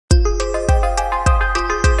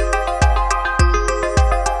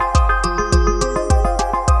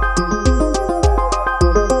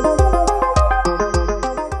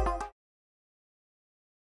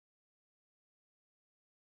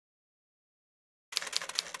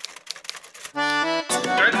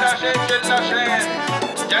আসেন চেল্লাসেন,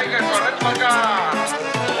 জায়গা করেন ফাঁকা।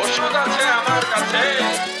 ওষুধ আছে আমার কাছে,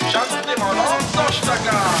 শান্তি মলম 10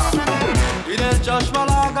 টাকা। দিনের চশমা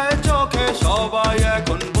লাগায় চোখে সবাই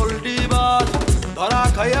এখন পোল্টিবাজ, ধরা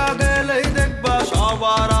খাইয়া গেলেই দেখবা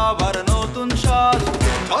সবার আবার নতুন সাজ।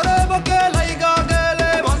 ঝড়ে বকে লাইগা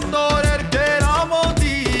গেলে বন্দরের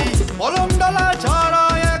কেরামতি, মলম ডালা ছাড়া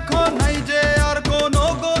এখন নাই যে আর কোনো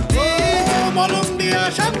গতি। মলম দিয়া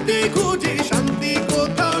শান্তি খুঁজি, শান্তি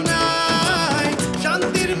কোথাও নাই,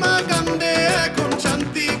 শান্তির মা কান্দে এখন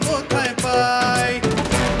শান্তি কোথায় পাই।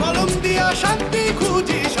 মলম দিয়া শান্তি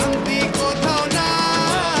খুঁজি, শান্তি কোথাও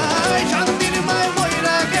নাই, শান্তির মা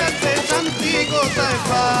মইরা গেছে শান্তি কোথায়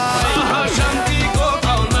পাই। শান্তি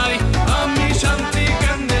কোথাও নাই, আমি শান্তি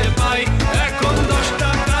কেমনে পাই, এখন 10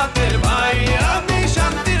 টাকাতে ভাই আমি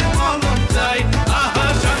শান্তির মলম চাই। আহা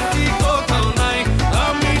শান্তি কোথাও নাই,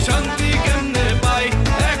 আমি শান্তি কেমনে পাই,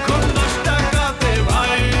 এখন 10 টাকাতে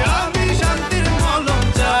ভাই আমি শান্তির মলম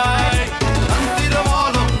চাই। শান্তির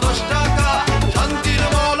মলম 10 টাকা, শান্তির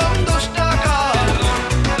মলম 10 টাকা।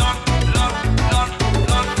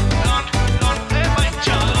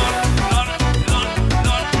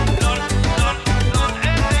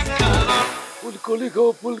 ফুলকলি গো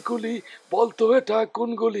ফুলকলি, বলতো এটা কোন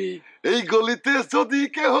গলি? এই গলিতে যদি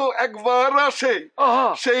কেহ একবার আসে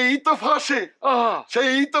সেই তো ফাঁসে,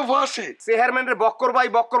 সেই তো ফাঁসে। চেয়ারম্যানের বক্কর ভাই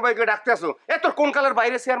করে ডাকতে আসো। এ তোর কোন কালার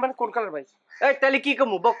বাইরে চেয়ারম্যান, কোন কালার ভাই? এই তাহলে কি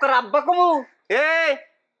কমু, বক্কর আব্বা কমু? এই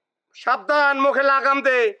সাবধান, মুখে লাগাম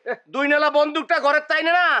দে। 2 নালা বন্দুকটা ঘরের তাই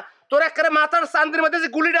না, তোর একেবারে মাথার চান্দির মধ্যে যে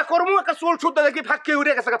গুলিটা করবো, একটা চুল শুদ্ধা দেখি ফাঁকি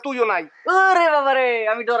উঠে গেছে, তুইও নাই। ওরে বাবা রে,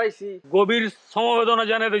 আমি ডরাইছি। গভীর সমবেদনা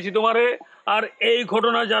জানিয়ে দিয়েছি তোমারে। আর এই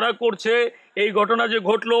ঘটনা যারা করছে, এই ঘটনা যে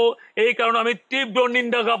ঘটলো, এই কারণে আমি তীব্র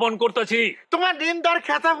নিন্দা জ্ঞাপন করতেছি। তোমার নিন্দার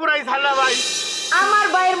খেতা পুরাই ঝালা ভাই। আমার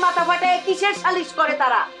ভাইয়ের মাথা ফাটায় কিসের সালিশ করে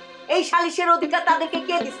তারা? এই সালিশের অধিকার তাদেরকে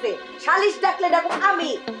কে দিচ্ছে? সালিশ ডাকলে ডাকুম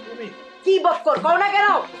আমি। কি বক্কর কও না কেন?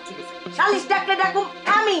 সালিশ ডাকলে ডাকুম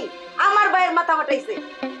আমি। আমার ভাইয়ের মাথা ফাটাইছে।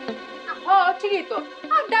 হ্যাঁ ঠিকই তো,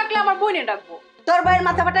 আর ডাকলে আমার বোনে ডাকবো। তোর ভাইয়ের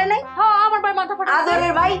মাথা ফাটায় নাই? হ্যাঁ আমার ভাই মাথা ফাটায়।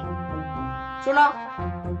 আদরের ভাই শোনো,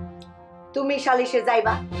 তুমি সালিশে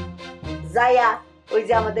যাইবা, যাইয়া ওই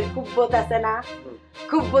যে আমাদের কুব্বত আছে না,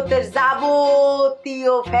 কুব্বতের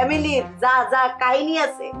যাবতীয় ফ্যামিলির যা যা কাহিনী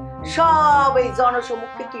আছে সব এই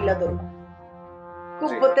জনসমক্ষে তুইলা ধরবা।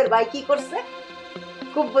 কুব্বতের ভাই কি করছে?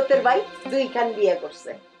 কুব্বতের ভাই 2 খান বিয়ে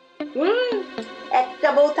করছে। একটা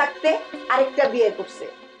বউ থাকতে আরেকটা বিয়ে করছে।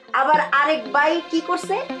 আবার আরেক ভাই কি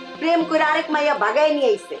করছে? প্রেম করে আরেক মাইয়া ভাগায় নিয়ে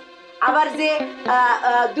আইছে। আবার যে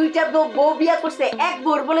 2টা বউ বিয়ে করছে, এক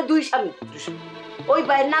বউর বলে 2 স্বামী। ওই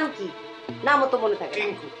ভাইয়ের নাম কি? নামও তো মনে থাকে।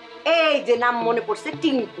 এই যে নাম মনে পড়ছে,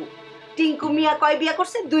 টিঙ্কু। টিঙ্কু মিয়া কয় বিয়ে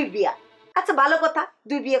করছে? 2 বিয়া। আচ্ছা ভালো কথা,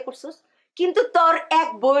 2 বিয়ে করছস, কিন্তু তোর এক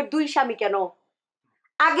বউয়ের 2 স্বামী কেন?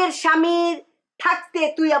 আগের স্বামীর থাকতে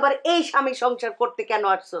তুই আবার এই স্বামী সংসার করতে কেন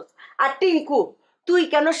আসছস? আর টিঙ্কু, তুই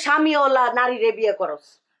কেন স্বামীওয়ালা নারীরে বিয়ে করস?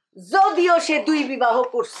 যদিও সে 2 বিবাহ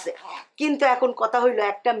করছে, কিন্তু এখন কথা হইল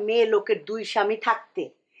একটা মেয়ে লোকের 2 স্বামী থাকতে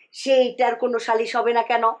সেইটার কোনো সালিশ হবে না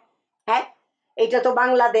কেন? হ্যাঁ, এটা তো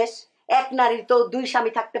বাংলাদেশ, এক নারীর তো 2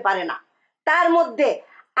 স্বামী থাকতে পারে না। তার মধ্যে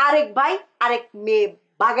আরেক ভাই আরেক মেয়ে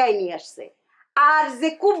বাগায় নিয়ে আসছে। আর যে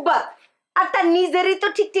কুব্বাত, আর তার নিজেরই তো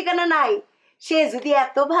ঠিক ঠিকানা নাই। সে যদি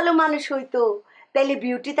এত ভালো মানুষ হইতো তাইলে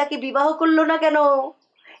বিউটি তাকে বিবাহ করলো না কেন?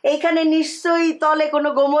 এইখানে নিশ্চয়ই তলে কোনো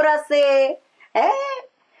গোমর আছে। হ্যাঁ,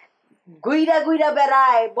 গুইরা গুইরা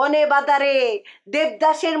বেড়ায় বনে বাদারে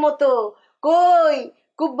দেবদাসের মতো। কই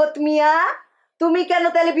কুব্বত মিয়া, তুমি কেন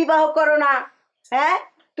তাহলে বিবাহ করো না? হ্যাঁ,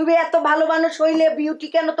 তুমি এত ভালো মানুষ হইলে বিউটি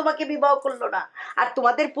কেন তোমাকে বিবাহ করলো না? আর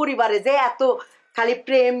তোমাদের পরিবারে যে এত খালি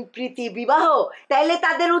প্রেম প্রীতি বিবাহ, তাইলে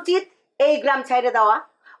তাদের উচিত এই গ্রাম ছাইড়ে দেওয়া,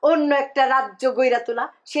 অন্য একটা রাজ্য গইরা তোলা,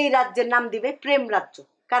 সেই রাজ্যের নাম দিবে প্রেম রাজ্য।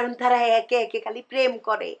 কারণ তারা একে একে খালি প্রেম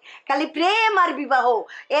করে, খালি প্রেম আর বিবাহ,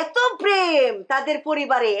 এত প্রেম তাদের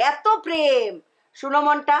পরিবারে, এত প্রেম। শুনো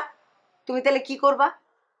মনটা, তুমি তাহলে কি করবা?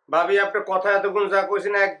 ভাবি আপনার কথা এতক্ষণ যা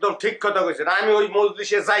কইছেন একদম ঠিক কথা কইছেন। আমি ওই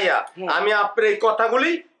মজলিসে যাইয়া আমি আপনার এই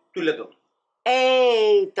কথাগুলি তুলে দেব।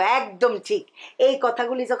 এই তো একদম ঠিক। এই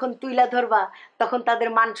কথাগুলি যখন তুইলা ধরবা তখন তাদের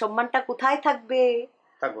মান সম্মানটা কোথায় থাকবে?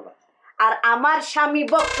 থাকবো না। আর আমার স্বামী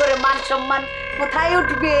বক করে মান সম্মান কোথায়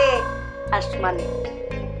উঠবে? আসমানে।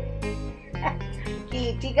 কি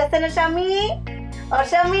ঠিক আছে না স্বামী? ও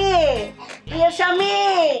স্বামী, প্রিয় স্বামী,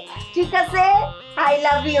 ঠিক আছে? I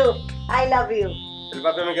love you, I love you.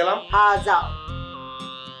 এবার আমি গেলাম। হ্যাঁ যাও।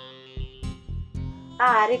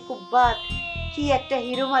 আরে কুব্বাত, কি একটা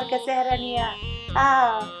হিরো মার্কা চেহারা নিয়া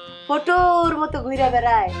ফটোর মতো ঘুরে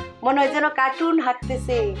বেড়ায়, মনে হয় যেন কার্টুন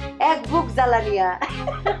হাঁটতেছে, এক বুক জ্বালা নিয়া।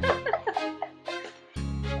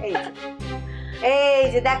 এই এই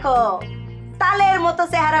যে দেখো তালের মতো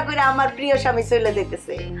চেহারা করে আমার প্রিয় স্বামী চলে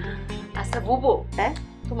যেতেছে। আচ্ছা বুবু, হ্যাঁ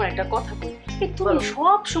তোমার একটা কথা বলি, তুমি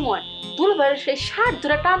সব সময় দুলভাইয়ের সেই শার্ট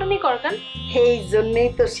ধরে টানানি কর কেন? এই জন্যই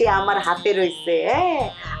তো সে আমার হাতে রয়েছে। হ্যাঁ,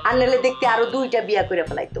 আর নাহলে দেখতে আরো 2টা বিয়া করে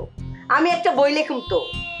ফেলাইতো। আমি একটা বই লিখুম তো,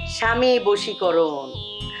 স্বামী বশীকরণ।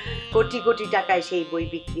 কোটি কোটি টাকায় সেই বই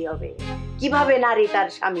বিক্রি হবে, কিভাবে নারী তার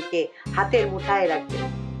স্বামীকে হাতের মুঠায় রাখবে।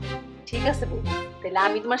 ঠিক আছে বুবু, তাহলে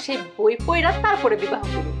আমি তোমার সেই বই পড়া তারপরে বিবাহ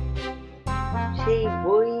করব। সেই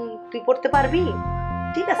বই তুই পড়তে পারবি?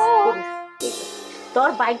 ঠিক আছে, পড়িস। ঠিক আছে। তোর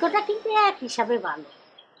ভাগ্যটা কিন্তু এক হিসাবে ভালো।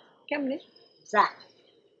 কেমনে? যা,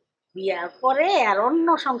 বিয়ার পরে আর অন্য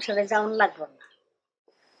সংসারে যাওয়ার লাগবে না,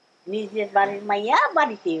 নিজের বাড়ির মাইয়া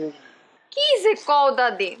বাড়িতেই হইল। কি যে কও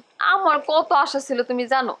দাদি, আমার কত আশা ছিল তুমি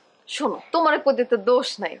জানো। শোনো, তোমার প্রতি তো দোষ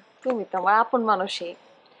নাই, তুমি তো আমার আপন মানুষই।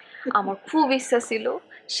 আমার খুব ইচ্ছা ছিল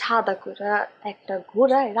সাদা করে একটা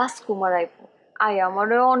ঘোড়ায় রাজকুমার আইব, আই আমার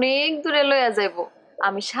অনেক দূরে লইয়া যাইব,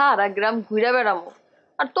 আমি সারা গ্রাম ঘুরে বেড়াবো।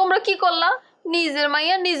 আর তোমরা কি করলা, নিজের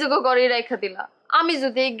মাইয়া নিজেকে ঘরে রাইখা দিলা। আমি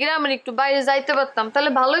যদি এই গ্রামের একটু বাইরে যাইতে পারতাম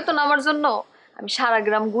তাহলে ভালোই তো না আমার জন্য। আমি সারা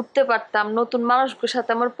গ্রাম ঘুরতে পারতাম, নতুন মানুষগুলোর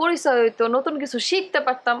সাথে আমার পরিচয় হইতো, নতুন কিছু শিখতে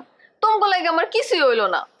পারতাম। তোমার লাগে আমার কিছুই হইলো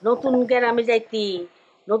না। নতুন গ্রামে যাইতি,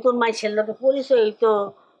 নতুন মাইসের লগে পরিচয় হইতো,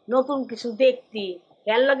 নতুন কিছু দেখতি,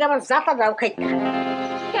 এর লগে আমার যাতাটাও খাইতে।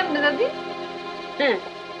 কেমনে দাদি? হ্যাঁ,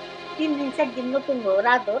 3 দিন 4 দিন নতুন বউর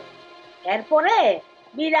আদর, এরপরে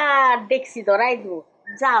বিরাট ডেকসি ধরাই দেবো।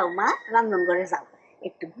 যাও মা, রান্ধন ঘরে যাও,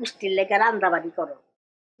 একটু পুষ্টির লেগে রান্দাবাড়ি করো,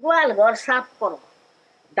 গোয়াল ঘর সাফ করো,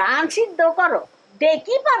 ধান সিদ্ধ করো,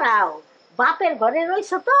 ডেকি পারাও। বাপের ঘরে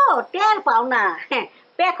রইছ তো টের পাও না, হ্যাঁ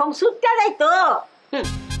পেখম সুটটা যাইতো।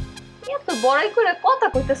 এত বড়াই করে কথা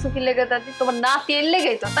কইতেছো কি লেগে দাদি? তোমার নাতি এর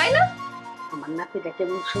লেগেই তো, তাই না? আমার নাতিটা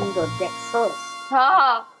কেমন সুন্দর দেখছস?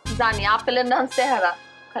 হ্যাঁ জানি, আপেলের নাম চেহারা,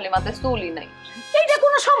 খালি মাথায় চুলই নাই। এইটা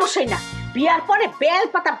কোনো সমস্যাই না, বিয়ার পরে বেল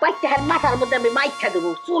পাতা বাইতে হার মাথার মধ্যে আমি মাইখা দেবো,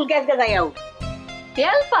 চুল গ্যাস গাজাইও।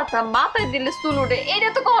 বেল পাতা মাথায় দিলে চুল উঠে, এটা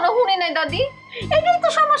তো কখনো শুনি নাই দাদি। এটাই তো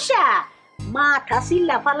সমস্যা, মাথা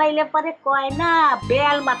চিল্লা ফালাইলে পরে কয় না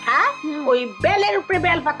বেল মাথা, ওই বেলের উপরে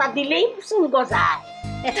বেল পাতা দিলেই চুল গজায়।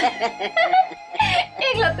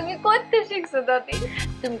 এগুলা তুমি করতে শিখছো দাদি?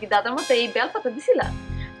 তুমি কি দাদার মতো এই বেল পাতা দিছিলা?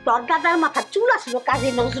 তোর দাদার মাথা চুল আসলো কাজী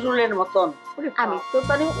নজরুলের মতন, আমি তো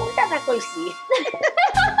তোর উল্টাটা কইছি।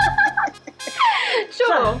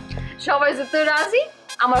 শোনো, সবাই যেতে রাজি,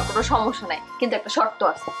 আমার কোনো সমস্যা নাই, কিন্তু একটা শর্ত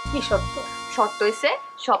আছে। কি শর্ত? শর্ত হইছে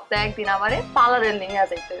সপ্তাহে একদিন আমারে পার্লারে নিয়ে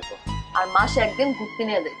যাইতে হইব, আর মাসে একদিন ঘুরতে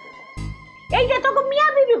নিয়ে যাইতে হইব। এইটা তো মিয়া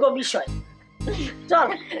বিবি গো বিষয়। চল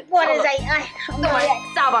পরে যাই, আয় তোমার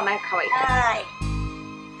চা বানায় খাওয়াই। আয়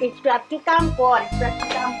একটু একটু কাম কর, একটু একটু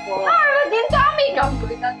কাম কর। সারাদিন তো আমি কাম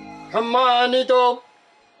করি না। সম্মানিত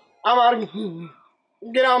আমার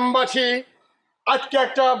গ্রামবাসী, আজকে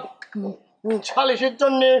একটা সালিশের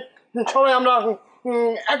জন্য সবাই আমরা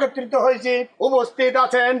একত্রিত হয়েছি। উপস্থিত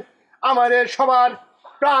আছেন আমাদের সবার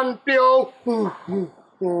প্রাণ প্রিয়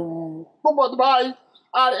কুপত ভাই,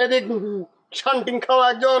 আর এদিক শান্তিং খাওয়া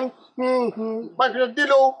একজন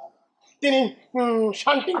দিল, তিনি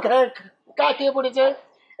শান্তিং কাটিয়ে পড়েছে।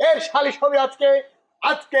 এর সালিশ হবে আজকে।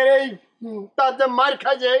 আজকের এই তার যে মার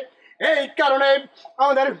খাইছে, এই কারণে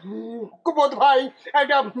আমাদের কুপত ভাই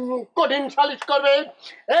একটা কঠিন সালিশ করবে।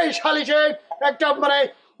 এই সালিশে একটা মানে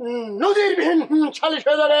নজিরবিহীন সালিশ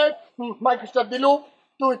হয়ে যাবে। মাইক্রোস্টার দিলু,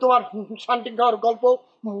 তুই তোমার শান্তি খাওয়ার গল্প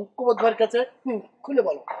কুপত ভাইয়ের কাছে খুলে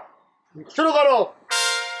বলো, শুরু করো।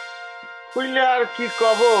 খুইলে আর কি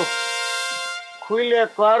কব, খুইলে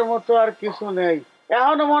কর মতো আর কিছু নেই।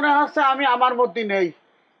 এখনো মনে হচ্ছে আমি আমার মধ্যে নেই,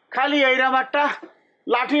 খালি এইরকম একটা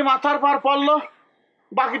লাঠি মাথার পর পড়লো,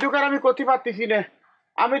 বাকি ঢুকার আমি করতে পারতেছি না।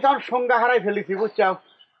 আমি তখন সংজ্ঞা হারাই ফেলেছি, বুঝছাও।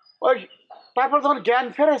 ওই তারপর যখন জ্ঞান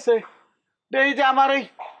ফেরেছে, এই যে আমার এই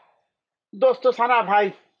দোস্ত সানা ভাই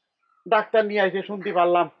ডাক্তার নিয়ে আসে, শুনতে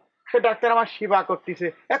পারলাম সে ডাক্তার আমার সেবা করতেছে।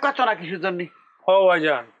 কত না কিছুর জন্য। ও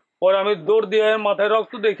ভাইজান, ওর আমি দৌড় দিয়ে মাথায়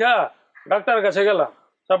রক্ত দেখা ডাক্তারের কাছে গেলাম।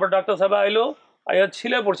 তারপর ডাক্তার সাহেব আইলো, আইয়া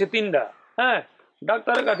ছিলে পড়ছে 3টা। হ্যাঁ,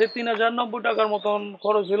 ডাক্তারের কাছে 3090 টাকার মতন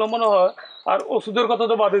খরচ ছিল মনে হয়, আর ওষুধের কথা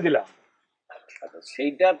তো বাদে দিলাম।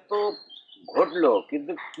 সেইটা তো ঘটলো,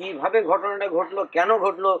 কিন্তু কিভাবে ঘটনাটা ঘটলো, কেন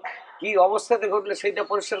ঘটলো, কি অবস্থাতে ঘটলো, সেইটা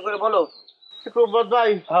পরিষ্কার করে বলো।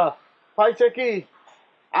 ভাই হয়েছে কি,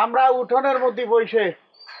 আমরা উঠোনের মধ্যে বসে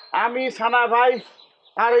আমি সানা ভাই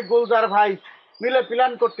আর এই গুলজার ভাই মিলে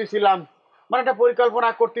প্ল্যান করতেছিলাম, মানে একটা পরিকল্পনা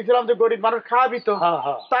করতেছিলাম যে গরিব মানুষ খাওয়াবি তো,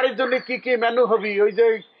 তার জন্য কি কি মেনু হবি। ওই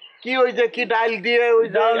যে কি ডাল দিয়ে, ওই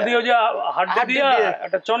ডাল দিয়ে যে হাড্ডি দিয়ে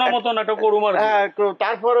একটা চনা মতন একটা গরু মার,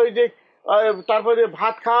 তারপর ওই যে তারপরে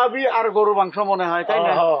ভাত খাওয়াবি আর গরু মাংস মনে হয়, তাই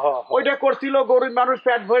না? ওইটা করছিল, গরিব মানুষ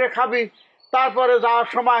পেট ভরে খাবি। তারপরে যাওয়ার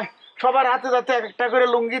সময় সবার হাতে যাতে একটা করে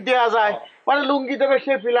লুঙ্গি দেওয়া যায়, মানে লুঙ্গি দেবে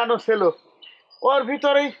সে পিলানো ছিল। ওর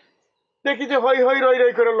ভিতরেই দেখি যে হই হই রই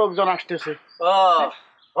রই করে লোকজন আসতেছে।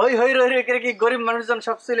 হই হই রই রই করে কি গরিব মানুষজন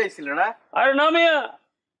সব চলে ছিল না? আরে না মিয়া,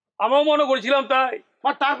 আমিও মনে করছিলাম তাই।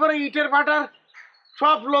 তারপরে ইটের ভাটার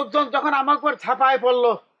সব লোকজন যখন আমার উপর ছাপায়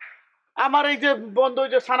পড়লো, আমার এই যে বন্ধু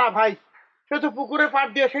যে সানা ভাই, সে তো পুকুরে পাট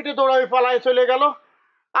দিয়ে সেটা দৌড়াই পালায় চলে গেল।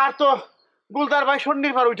 আর তো গুলদার ভাই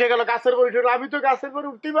সন্নির পর উঠে গেল, গাছের পর উঠে গেল, আমি তো গাছের পর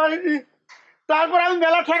উঠতে পারিনি। তারপর আমি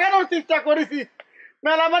মেলা ঠেকানোর চেষ্টা করেছি।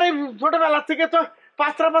 মেলা মানে ছোটবেলার থেকে তো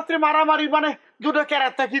পাত্রাপাত্রি মারামারি, মানে দুটো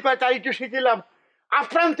ক্যারাক্টার কি কয় তাই একটু শিখিলাম।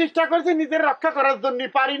 আপ্রাণ চেষ্টা করেছি নিজের রক্ষা করার জন্য,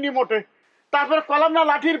 পারিনি মোটে। তারপর কলম না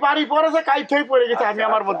লাঠির বাড়ি পড়েছে, কাইট হয়ে পড়ে গেছে। আমি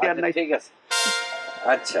আমার মধ্যে আর নাই। ঠিক আছে,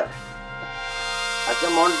 আচ্ছা আচ্ছা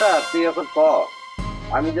মনটা তুই এখন ক,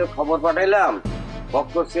 আমি যে খবর পাঠাইলাম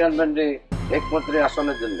বক্কর চেয়ারম্যানরে একমাত্র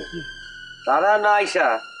আসনের জন্য, তারা না আইসা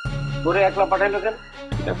তোরে একলা পাঠাইলো কেন?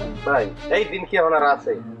 ভাই এই দিন কি এখন আর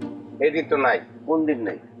আছে? এই দিন তো নাই। কোন দিন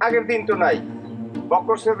নাই? আগের দিন তো নাই।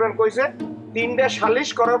 বক্কর চেয়ারম্যান কইছে 3টা সালিশ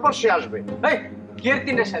করার পর সে আসবে। এই কি এর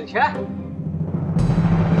 3টা সালিশ? হ্যাঁ,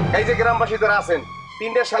 এই যে গ্রামবাসী যারা আছেন,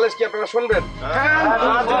 3টা সালিশ কি আপনারা শুনবেন?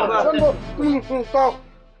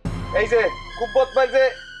 এই যে কুব্বত ভাই যে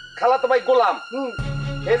খালাতো ভাই গোলাম,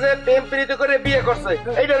 এই যে প্রেম প্রীতি করে বিয়ে করছে,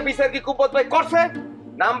 এইটার বিচার কি কুব্বত ভাই করছে?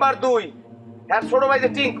 নাম্বার 2, হ্যাঁ ছোট ভাই যে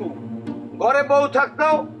টিঙ্কু ঘরে বউ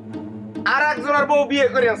থাকতেও আর একজনের বউ বিয়ে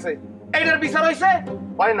করে আছে, এইটার বিচার হয়েছে?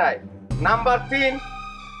 হয় নাই। নাম্বার 3,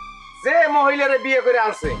 যে মহিলারে বিয়ে করে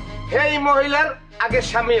আনছে সেই মহিলার আগে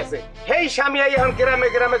স্বামী আছে, সেই স্বামী এখন গ্রামে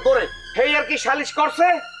গ্রামে করে, সেই আর কি সালিশ করছে?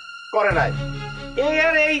 করে নাই। এই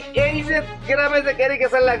আর এই যে গ্রামে যে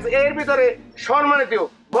ক্যারিকেচার লাগছে, এর ভিতরে সম্মানিত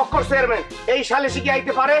বক্কর চেয়ারম্যান এই সালিশি কি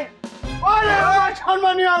আইতে পারে?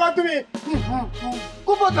 সম্মানীয় আলা, তুমি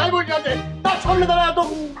কুপত ভাই বসে আছে, তার সামনে দাঁড়া এত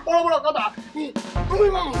বড় বড় কথা, তুমি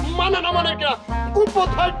মানে না মানে কিনা? কুপত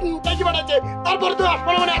ভাই ডেকে বানাচ্ছে, তারপরে তুই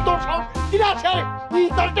আসবে মানে এত সাহস কিনা আছে?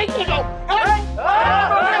 তার ডেকে যাও।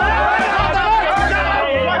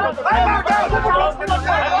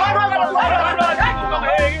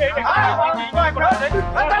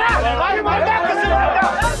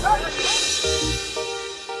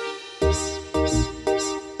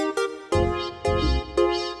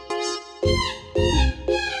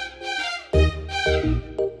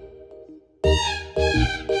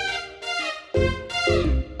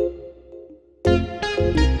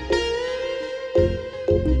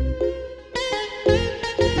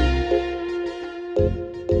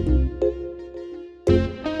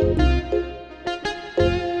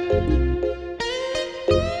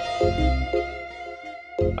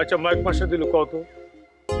 আচ্ছা মাইক মাসে দিল কত?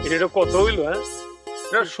 এটা কত হইলো? হ্যাঁ,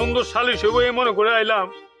 এটা সুন্দর সালিশ হইব এই মনে করে আইলাম,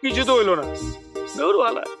 কিছু তো হইলো না।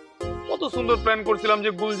 দৌড়ওয়ালা কত সুন্দর প্ল্যান করছিলাম যে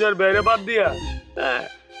গুলজার বাইরে বাদ দিয়া, হ্যাঁ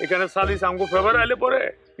এখানে সালিশ আমগো ফেভার আইলে পরে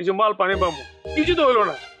কিছু মাল পানি পাবো, কিছু তো হইলো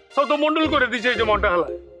না। সব তো মন্ডল করে দিচ্ছে এই যে মনটা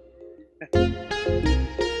হালায়।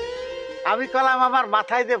 আমি কলাম আমার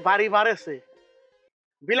মাথায় যে বাড়ি মারেছে,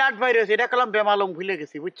 বিলাট বাইরেছে, এটা কলাম বেমালম ভুলে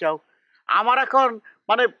গেছি, বুঝছাও? আমার এখন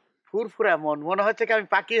মানে ফুরফুরা মন, মনে হচ্ছে কি আমি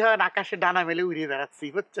পাখি হয় আকাশে ডানা মেলে উড়িয়ে বেড়াচ্ছি,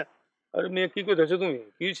 বুঝছো? আরে মেয়ে কি করতেছো তুমি?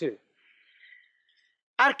 কি হয়েছে?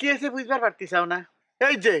 আর কি হয়েছে বুঝবার পারতিসাও না?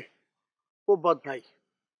 এই যে কুব্বত ভাই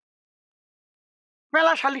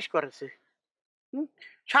মেলা সালিশ করেছে,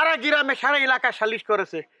 সারা গ্রামে সারা এলাকা সালিশ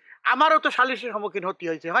করেছে, আমারও তো সালিশের সম্মুখীন হতে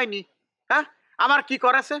হয়েছে, হয়নি? হ্যাঁ, আমার কি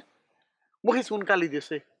করেছে? মুখে চুনকালি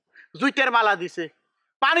দিছে, জুইতের মালা দিছে,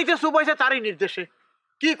 পানিতে চুবাইছে তারই নির্দেশে।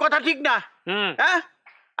 কি কথা ঠিক না? হ্যাঁ,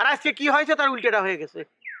 আর আজকে কি হয়েছে তার উল্টেটা হয়ে গেছে।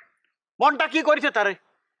 মনটা কি করেছে তারে?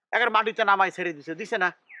 একের মাটিতে নামাই ছেড়ে দিছে, দিছে না?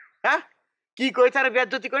 হ্যাঁ, কি করেছে আরে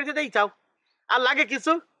বেজ্জতি করেছে, দেই চাও আর লাগে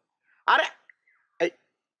কিছু? আরে এই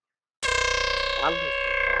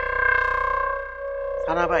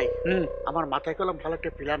সানা ভাই, আমার মাথায় কলম ভালো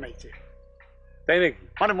একটা প্ল্যান আইছে, তাই নাকি?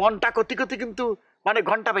 মানে মনটা কতি কতি কিন্তু মানে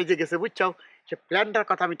ঘন্টা বেজে গেছে, বুঝছো? সে প্ল্যানটার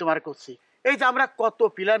কথা আমি তোমার করছি। এই যে আমরা কত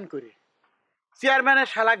প্ল্যান করি, চেয়ারম্যানের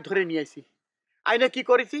শালাক ধরে নিয়ে আসি, আইনে কি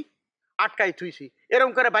করেছি? আটকাই থুইছি,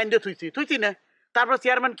 এরকম করে বাইন্দে থুইছি না? তারপর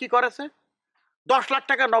চেয়ারম্যান কি করেছে? 10 লাখ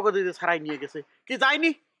টাকা নগদ দিয়ে ছাড়াই নিয়ে গেছে। কি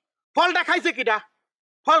যায়নি? ফলটা খাইছে কিটা?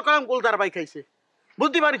 ফল কলম গোলদার বাই খাইছে,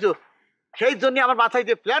 বুঝতে পারিস? সেই জন্য আমার মাথায়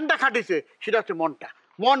যে প্ল্যানটা খাটিছে সেটা হচ্ছে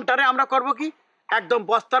মনটারে আমরা করবো কি, একদম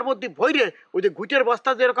বস্তার মধ্যে ভইরে, ওই যে গুটের বস্তা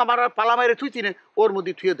যেরকম আমরা পালা মাইরে থুইছি না, ওর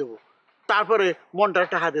মধ্যে থুয়ে দেবো, তারপরে মনটার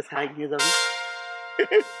একটা হাতে ছাড়াই নিয়ে যাবে।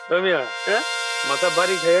 মাথা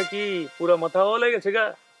বাড়ি খাইয়া কি পুরা মাথা হলে গেছে গা?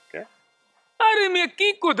 আরে মিয়া কি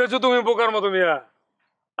করতেছো তুমি বোকার মতো মিয়া?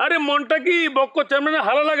 আরে মনটা কি বক্কর চেয়ারম্যানের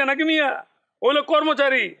হালা লাগে নাকি মিয়া? ওইলো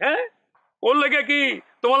কর্মচারী, হ্যাঁ, ওর লাগে কি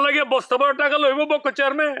তোমার লাগে বস্তা বড় টাকা লইব বক্কর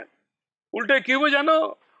চেয়ারম্যান? উল্টে কি হইব জানো,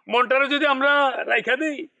 মনটারে যদি আমরা রাইখা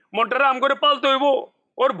দিই, মনটারে আম করে পালতে হইব,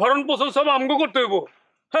 ওর ভরণ পোষণ সব আমগো করতে হইব।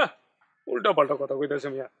 হ্যাঁ, উল্টা পাল্টা কথা কইতেছে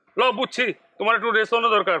মিয়া। ল বুঝছি, তোমার একটু রেস্ট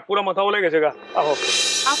নেওয়া দরকার, পুরো মাথা বলে গেছে গা। আহো।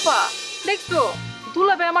 আপা দেখছো,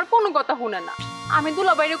 দুলাভাই আমার কোনো কথা শুনে না। আমি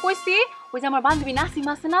দুলাভাইরে কইছি ওই যে আমার বান্ধবী নাসিম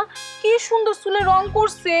আছে না, কি সুন্দর চুলে রং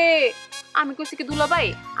করছে। আমি কইছি কি দুলাভাই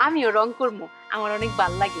আমিও রং করবো, আমার অনেক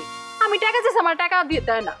ভাল লাগে। আমি টাকা চাইছি, আমার টাকা দিয়ে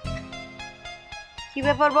দেয় না। কি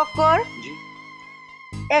ব্যাপার বক্কর?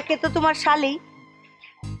 একে তো তোমার শালি,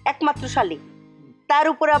 একমাত্র শালি, তার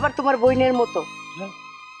উপরে আবার তোমার বোনের মতো।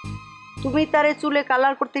 তুমি তারে চুলে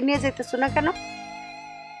কালার করতে নিয়ে যেতেছো না কেন?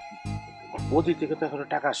 গদি থেকে তো এখনো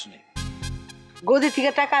টাকা আসেনি। গদি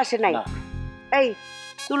থেকে টাকা আসে নাই? এই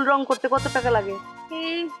চুল রং করতে কত টাকা লাগে?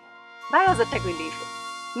 12,000 টাকা হইলেই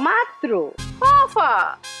মাত্র। আপা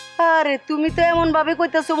আরে তুমি তো এমন ভাবে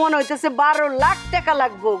কইতেছো মনে হইতেছে 12 লাখ টাকা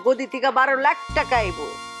লাগবো, গদি থেকে 12 লাখ টাকা আইবো।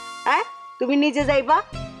 হ্যাঁ, তুমি নিজে যাইবা,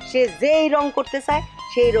 সে যেই রং করতে চায়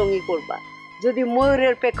সেই রঙই করবা। যদি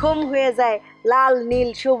ময়ূরের পেখম হয়ে যায়, লাল নীল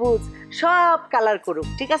সবুজ সব কালার করুক,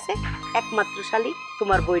 ঠিক আছে? একমাত্র শালি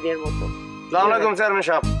তোমার বোনের মতো। আসসালামু আলাইকুম চেয়ারম্যান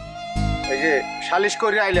সাহেব। এই যে সালিশ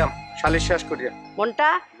করিয়া আইলাম, সালিশ শেষ করিয়া। মনটা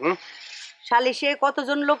সালিশে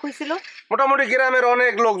কতজন লোক হইছিল? মোটামুটি গ্রামের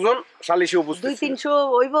অনেক লোকজন সালিশে উপস্থিত। 200-300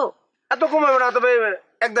 হইব? এত কম হবে না, তবে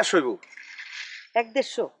 1-150 হইব।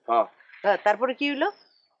 1-150? হ্যাঁ। তারপরে কি হইলো?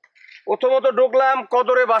 প্রথমত ঢুকলাম,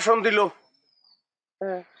 কদরে বাসন দিল।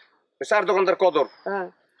 চার দোকানদার কদর।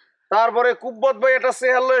 তারপরে কুব্বত ভাই একটা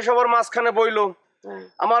চেহার লয়ে সবার মাঝখানে বইলো।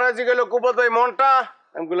 আমার আজি গেল কুব্বত ভাই মনটা,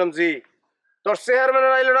 আমি বললাম জি। তোর চেয়ারম্যান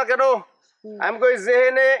আইলো না কেন? আমি কই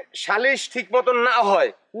যেহেনে সালিশ ঠিক মতন না হয়,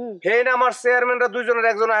 হেন আমার চেয়ারম্যানরা দুইজনের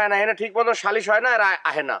একজন আহে না, হেনে ঠিক মতন সালিশ হয় না, আর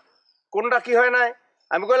আহে না। কোনটা কি হয় না?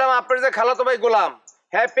 আমি কইলাম আপনার যে খালাতো ভাই গোলাম,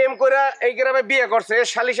 হ্যাঁ প্রেম করে এই গ্রামে বিয়ে করছে, এর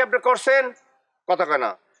সালিশ আপনি করছেন? কথা কয়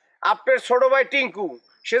না। আপনার ছোট ভাই টিঙ্কু,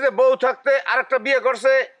 সে যে বউ থাকতে আরেকটা বিয়ে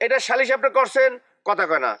করছে, এটা সালিশ আপনি করছেন? কথা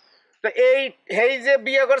কয় না। তো এই যে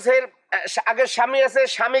বিয়ে করছে, আগের স্বামী আছে,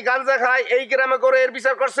 স্বামী গাঞ্জা খায়, এই গ্রামে করে এর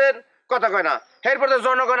বিচার করছেন? কথা কয় না। এরপর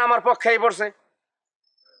জনগণ আমার পক্ষেই পড়ছে।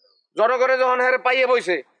 জনগণে যখন হেরে পাইয়ে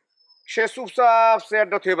বইছে, সে চুপচাপ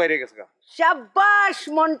চেয়ারটা থুয়ে বাইরে গেছে। শাবাশ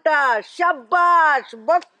মনটা, শাবাশ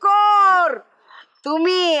বক্কর,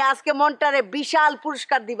 তুমি আজকে মনটারে বিশাল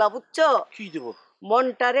পুরস্কার দিবা, বুঝছো? কি দেব?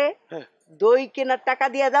 মনটারে দই কেনার টাকা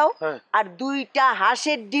দিয়ে দাও, আর 2টা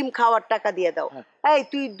হাঁসের ডিম খাওয়ার টাকা দিয়ে দাও। এই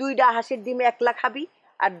তুই 2টা হাঁসের ডিম 1 লাখ খাবি,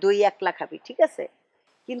 আর দই 1 লাখ খাবি, ঠিক আছে?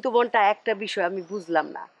 কিন্তু মনটা একটা বিষয় আমি বুঝলাম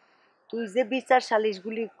না, তুই যে বিচার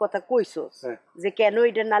সালিশগুলির কথা কইছস, যে কেন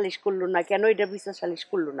এটা নালিশ করলো না, কেন এটা বিচার সালিশ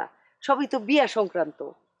করলো না, সবই তো বিয়া সংক্রান্ত।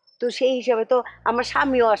 তো সেই হিসাবে তো আমার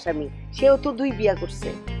স্বামীও আসামি, সেও তো 2 বিয়া করছে।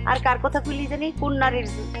 আর কার কথা কইলি জানি? কোন নারীর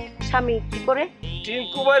স্বামী কি করে?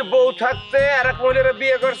 টিঙ্কু ভাইয়ের বউ থাকতে আরেক মহিলার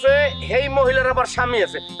বিয়ে করছে, সেই মহিলার আবার স্বামী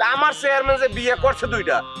আছে। তা আমার চেয়ারম্যান যে বিয়ে করছে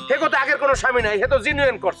 2টা, হে কত আগের কোনো স্বামী নাই, হে তো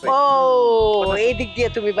জিনুইন করছে। ও এই দিক দিয়ে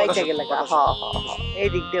তুমি বাইচা গেলা। হ্যাঁ, এই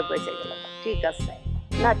দিক দিয়ে বাইচা গেলা। ঠিক আছে,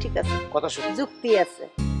 না ঠিক আছে, কথা শুন, যুক্তি আছে।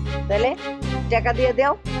 তাহলে টাকা দিয়ে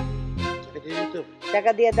দাও,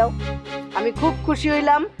 টাকা দিয়ে দাও। আমি খুব খুশি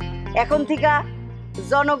হইলাম। এখন থেকে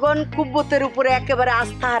জনগণ কুব্বতের উপরে একেবারে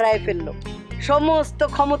আস্থা হারায় ফেললো, সমস্ত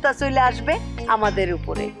ক্ষমতা চলে আসবে আমাদের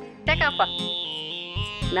উপরে। টাকা আপা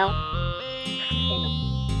নাও,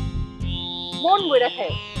 মন বইরা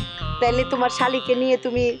খায়। তাইলে তোমার শালিকে নিয়ে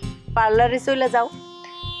তুমি পার্লারে চলে যাও।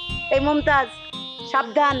 এই মমতাজ,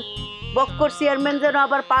 সাবধান, বক্কর চেয়ারম্যান যেন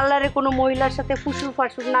আবার পার্লারে কোনো মহিলার সাথে ফুসুর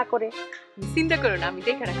ফাসুর না করে। চিন্তা করো না, আমি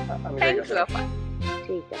দেখে রাখবো। থ্যাংক ইউ আপা।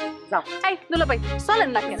 ঠিক আছে, যাও। এই দুলাভাই চলেন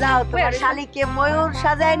না কেন? যাও, তোমার শালিকে ময়ূর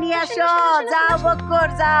সাজায় নিয়ে আসো। যাও বক্কর,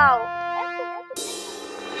 যাও।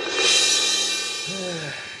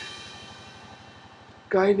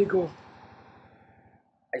 কাহিনী গো।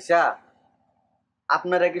 আচ্ছা,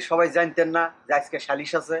 আপনারা কি সবাই জানতেন না যে আজকে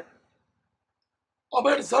সালিশ আছে?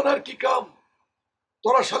 আমার জানার কি কাম?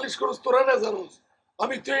 তোরা সালিশ করস, তোরা না জানোস?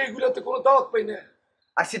 আমি তো এইগুলাতে কোনো দাওয়াত পাই না।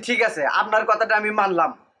 আচ্ছা ঠিক আছে, আপনার কথাটা আমি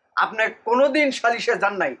মানলাম। আপনি কোনোদিন সালিশে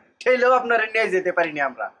যান নাই, ঠেলেও আপনারা নিয়ে যেতে পারিনি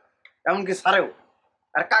আমরা, এমনকি স্যারেও।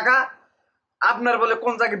 আর কাকা, আপনার বলে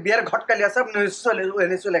কোন জায়গায় বিয়ের ঘটকালি আছে, আপনি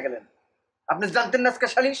চলে গেলেন। আপনি জানতেন না আজকে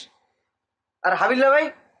সালিশ? আর হাবিল্লা ভাই,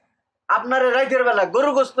 আপনার রাতের বেলা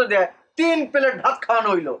গরু গোস্ত দিয়ে 3 প্লেট ভাত খাওয়ানো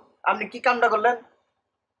হইলো, আপনি কি কামটা করলেন?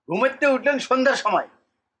 ঘুমাইতে উঠলেন সন্ধ্যার সময়।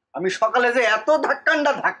 আমি সকালে যে এত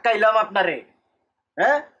ধাক্কাইলাম আপনারে,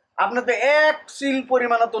 হ্যাঁ, আপনি তো 1 সিল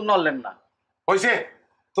পরিমাণ তো নড়লেন না। হয়েছে,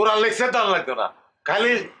 তোরা লেকচার দান লাগতো না,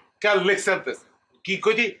 খালি কাল লেকচার দিস। কি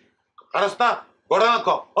কইতি হারস্তা ঘটনা ক,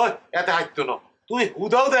 ওই এত হাইতো না, তুই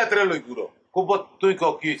হুদাও দে এত লই গুলো। কুব্বত তুই ক,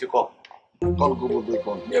 কি হয়েছে ক? কল কুব্বত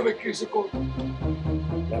কল, নিয়ে কি হয়েছে কল?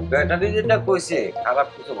 ব্যাটারি যেটা কইছে খারাপ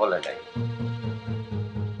কিছু বলে নাই,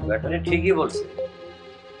 ব্যাটারি ঠিকই বলছে।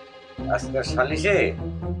 আজকাল সালিশে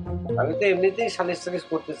আমি তো এমনিতেই সালিশ টালিশ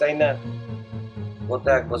করতে চাই না। গত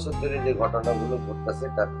 1 বছর ধরে যে ঘটনাগুলো ঘটতেছে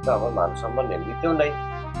তাতে তো আমার মান সম্মান এমনিতেও নাই,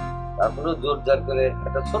 তারপরেও জোর জার করে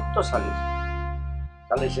একটা ছোট্ট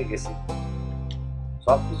সালিশে গেছি,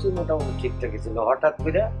 সবকিছু মোটামুটি ঠিকঠাকই ছিল। হঠাৎ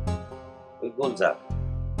করে ওই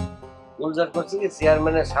গুলজার করছে কি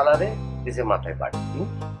চেয়ারম্যানের সালারে দিছে মাথায় বাড়ি।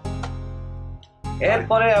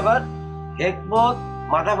 এরপরে আবার হেকমত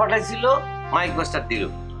মাথা ফাটাইছিল, মাইক মাস্টার দিল।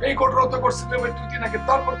 এই ঘটনা তো করছিল ভাই 2 দিন আগে,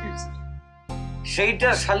 তারপর কি হয়েছে? সেইটা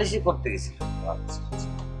সালিশি করতে গেছিল,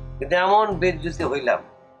 কিন্তু এমন বেজ্জতি হইলাম।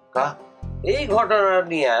 এই ঘটনা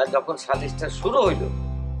নিয়ে যখন সালিশটা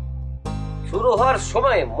শুরু হওয়ার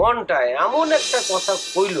সময় মনটা এমন একটা কথা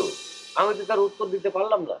কইল, আমি তো তার উত্তর দিতে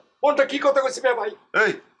পারলাম না। মনটা কি কথা কইছে ভাই?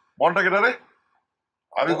 এই মনটা কেটা রে?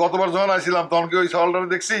 আমি গতবার যখন আইছিলাম তখন কি ওই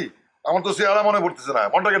সওয়ালটা দেখছি? আমার তো চেহারা মনে পড়তেছে না।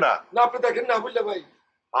 মনটা কেটা? না আপনি দেখেন না বুঝলে ভাই?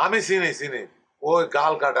 আমি চিনি ওই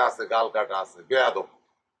গাল কাটা আছে বেয়াদব।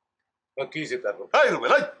 কি হয়েছে তারপর? এই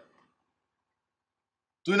রুবেল,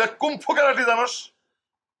 তুই না কুম্ফু ক্যারাটে জানোস?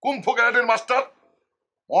 Kung fu ক্যারাটের master.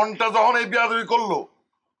 মনটা যখন এই বেয়াদবি করলো,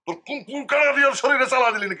 তোর কুম্ফু ক্যারাটে ওর শরীরে চালা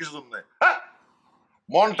দিলি না কিছু জন্য? হ্যাঁ,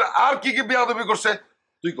 মনটা আর কি কি বেয়াদবি করছে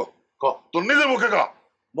তুই ক তোর নিজের মুখে ক।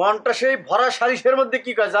 মনটা সেই ভরা সালিশের মধ্যে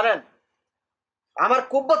কি কয় জানেন? আমার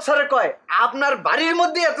কুব্বত স্যারে কয় আপনার বাড়ির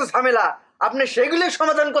মধ্যে এত ঝামেলা, আপনি সেগুলি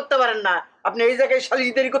সমাধান করতে পারেন না, আপনি এই জায়গায় সালিশ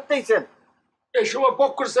দেরি করতেইছেন। এই সময়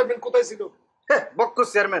বক্কর চেয়ারম্যান কোথায় ছিল? বক্কর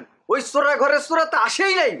চেয়ারম্যান ওই চোরা ঘরের চোরা তো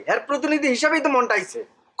আসেই নাই, এর প্রতিনিধি হিসাবেই তো মনটা আইছে।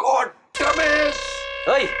 God damn it!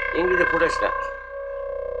 ওই ইংরেজি ফুটাস না।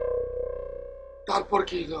 তারপর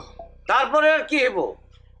কি হলো? তারপরে আর কি হইব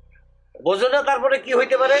বোঝো না? তারপরে কি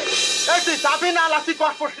হইতে পারে? তুই চাপি না লাঠি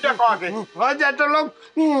কষ পড়ছিটা কগে ওই যে একটা লোক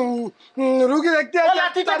রুগী দেখতে ও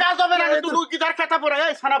লাঠিটা কাজ হবে না, তুই রুগী তার খেতা পড়ে।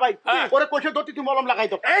 এই সানা ভাই ওরে কইছে দতি তুই মলম লাগাই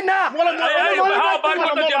দাও। এই না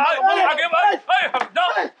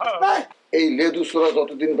এই লেদু সোরা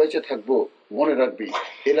যতদিন বেঁচে থাকবো মনে রাখবি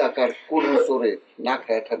এলাকার কোন সোরে না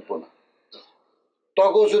খায় থাকবো না।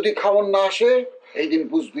 তগো যদি খাওয়ান না আসে এই দিন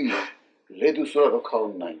বুঝবি লেদু সোরারও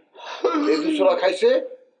খাওয়ান নাই। লেদু সোরা খাইছে,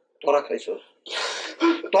 তোরা খাইছস।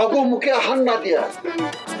 তগো মুখে আহান না দিয়া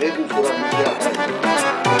লেদু সোরা মুখে আহান।